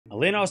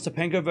Jelena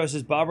Ostapenko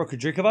versus Babora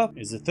Krejcikova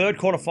is the third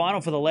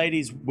quarterfinal for the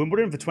ladies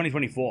Wimbledon for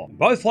 2024.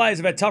 Both players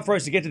have had tough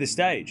roads to get to this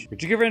stage.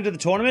 Krejcikova entered the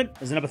tournament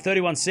as the number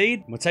 31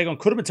 seed and would take on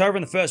Kudermetova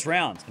in the first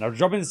round, and after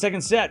dropping the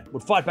second set,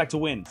 would fight back to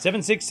win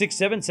 7-6,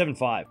 6-7,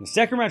 7-5. In the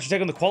second round, she'd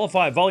take on the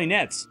qualifier volley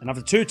nets, and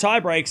after 2 tie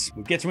breaks,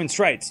 would get to win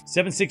straights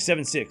 7-6,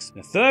 7-6.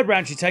 In the third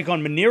round, she'd take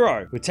on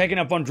Moniro, who had taken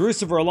out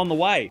Vondrousova along the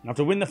way, and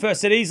after winning the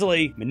first set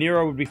easily,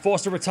 Moniro would be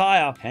forced to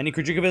retire, handing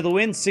Krejcikova the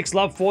win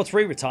 6-love,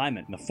 4-3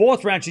 retirement. In the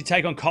fourth round, she'd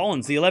take on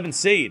Collins, the 11th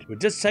seed, who had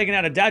just taken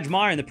out a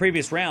Dajmire in the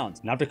previous round,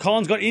 and after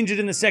Collins got injured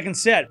in the second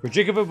set,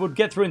 Krejcikova would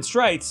get through in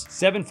straights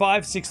 7-5,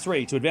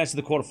 6-3 to advance to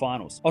the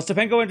quarterfinals.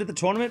 Ostapenko entered the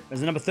tournament as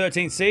the number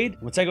 13 seed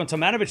and would take on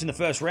Tomanovic in the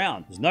first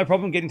round. There's no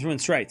problem getting through in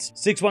straights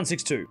 6-1,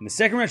 6-2. In the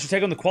second round, she'd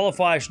take on the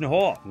qualifier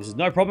Schneehor. There's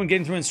no problem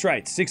getting through in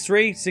straights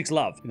 6-3,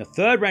 6-love. In the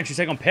third round, she'd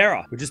take on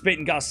Pera, who had just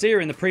beaten Garcia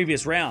in the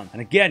previous round,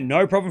 and again,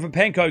 no problem for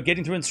Penko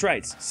getting through in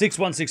straights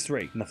 6-1,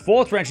 6-3. In the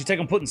fourth round, she'd take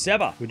on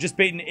Putintseva, who had just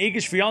beaten Iga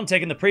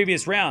Swiatek in the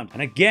previous round,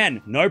 and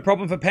again, no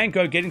problem for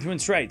Penko getting through in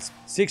straights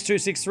 6-2,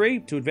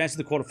 6-3 to advance to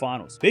the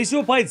quarterfinals. These two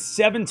have played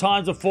 7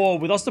 times before,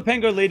 with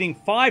Ostapenko leading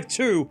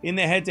 5-2 in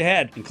their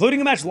head-to-head,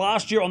 including a match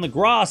last year on the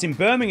grass in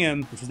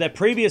Birmingham, which was their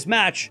previous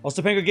match.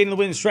 Ostapenko getting the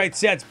win in straight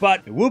sets,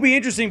 but it will be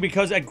interesting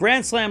because at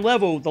Grand Slam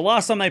level, the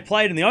last time they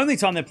played and the only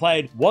time they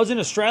played was in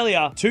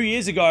Australia 2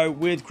 years ago,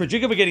 with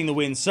Krejcikova getting the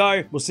win.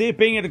 So we'll see if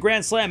being at a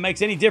Grand Slam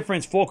makes any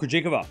difference for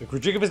Krejcikova. If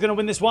Krejcikova's going to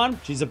win this one,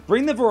 she's a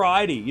bring the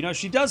variety. You know,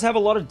 she does have a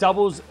lot of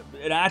doubles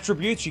and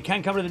attributes. She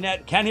can come to the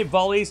net, can hit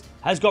volleys,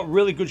 has got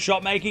really good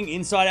shot making,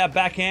 inside out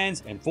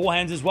backhands and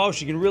forehands as well.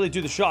 She can really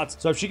do the shots.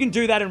 So if she can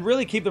do that and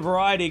really keep the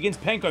variety against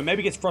Penko,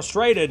 maybe gets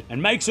frustrated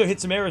and makes her hit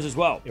some errors as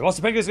well. If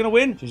Ostapenko's going to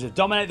win, she's going to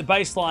dominate the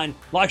baseline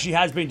like she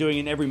has been doing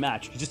in every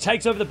match. She just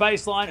takes over the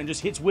baseline and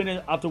just hits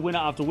winner after winner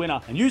after winner,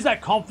 and use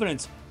that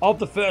confidence of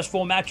the first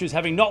 4 matches,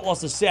 having not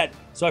lost a set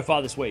so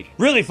far this week.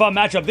 Really fun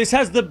matchup. This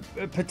has the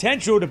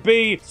potential to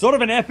be sort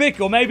of an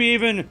epic or maybe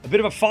even a bit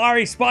of a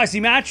fiery, spicy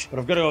match, but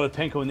I've got to go with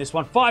Penko in this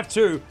one.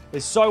 5-2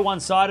 is so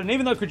one-sided, and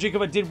even though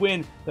Krejcikova did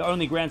win the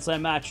only Grand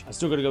Slam match, I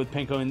still got to go with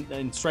Penko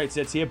in straight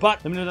sets here.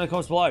 But let me know in the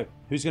comments below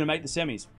who's going to make the semis.